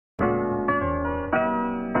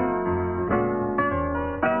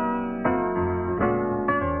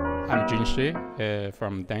Jun She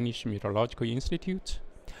from Danish Metereological Institute.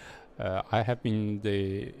 I have been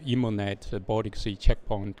the EMODnet Baltic Sea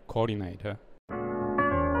Checkpoint coordinator.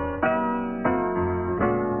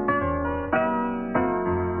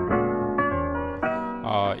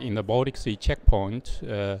 In the Baltic Sea Checkpoint,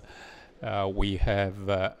 we have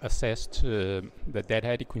assessed the data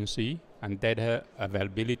adequacy and data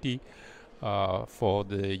availability for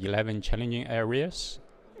the 11 challenging areas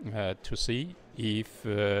to see if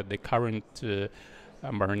the current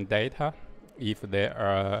marine data, if they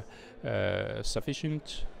are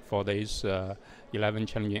sufficient for these 11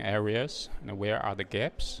 challenging areas, and where are the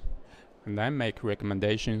gaps, and then make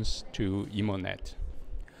recommendations to EMODnet.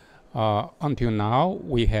 Until now,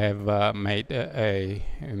 we have made a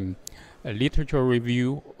literature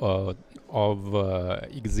review of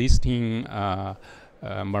existing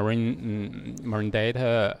marine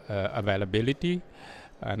data availability,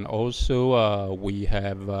 and also we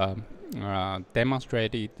have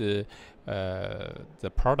demonstrated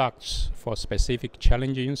the products for specific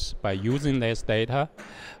challenges by using this data,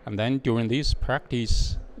 and then during this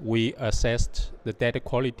practice we assessed the data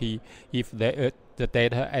quality, if the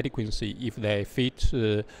data adequacy, if they fit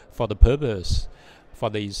for the purpose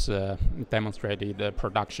for these demonstrated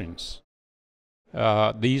productions.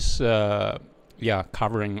 These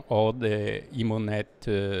covering all the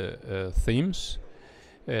EMODnet themes.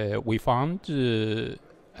 We found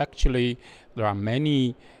actually there are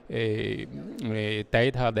many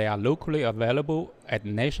data that are locally available at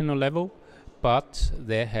national level, but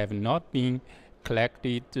they have not been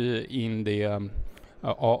collected in the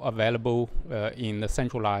or available in the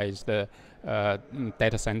centralized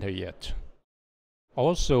data center yet.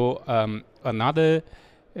 Also, another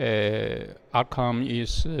outcome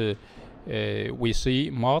is we see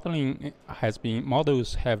models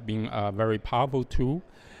have been a very powerful tool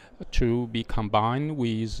to be combined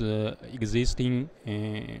with existing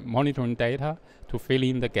monitoring data to fill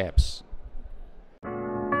in the gaps.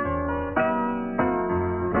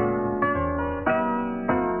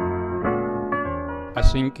 I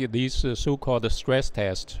think this so-called stress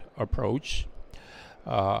test approach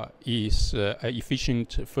is an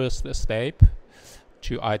efficient first step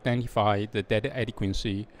to identify the data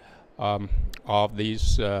adequacy of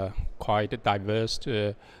these quite diverse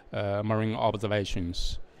marine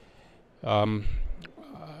observations.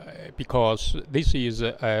 Because this is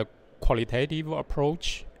a qualitative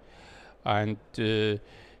approach, and it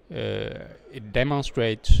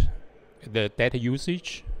demonstrates the data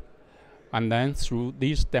usage, and then through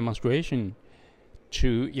this demonstration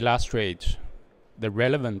to illustrate the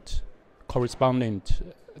relevant corresponding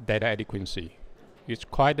data adequacy. It's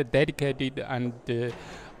quite dedicated, and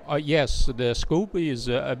yes, the scope is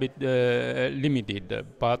a bit limited,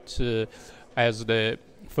 but as the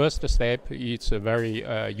first step, it's very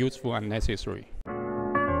useful and necessary.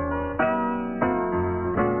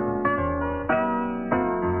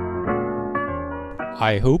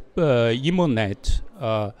 I hope EMODnet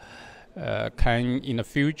can in the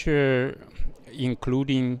future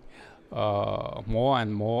including more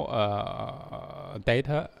and more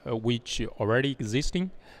data which already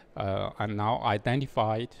existing and now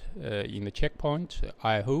identified in the checkpoint.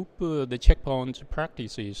 I hope the checkpoint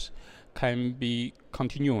practices can be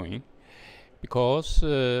continuing, because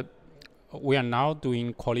we are now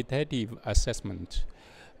doing qualitative assessment,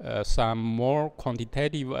 some more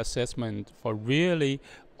quantitative assessment for really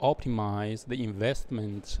optimize the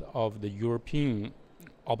investment of the European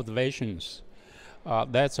observations.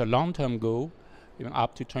 That's a long-term goal, even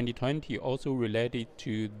up to 2020, also related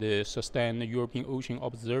to the Sustained European Ocean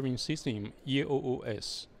Observing System,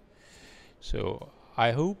 EOOS. So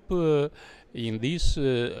I hope in this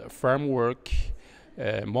framework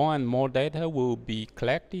more and more data will be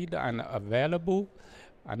collected and available,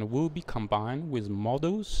 and will be combined with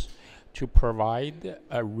models to provide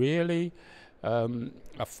a really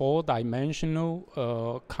a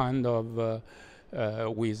four-dimensional kind of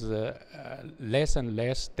with less and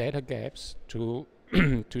less data gaps to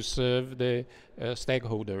to serve the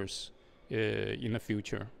stakeholders in the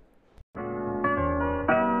future.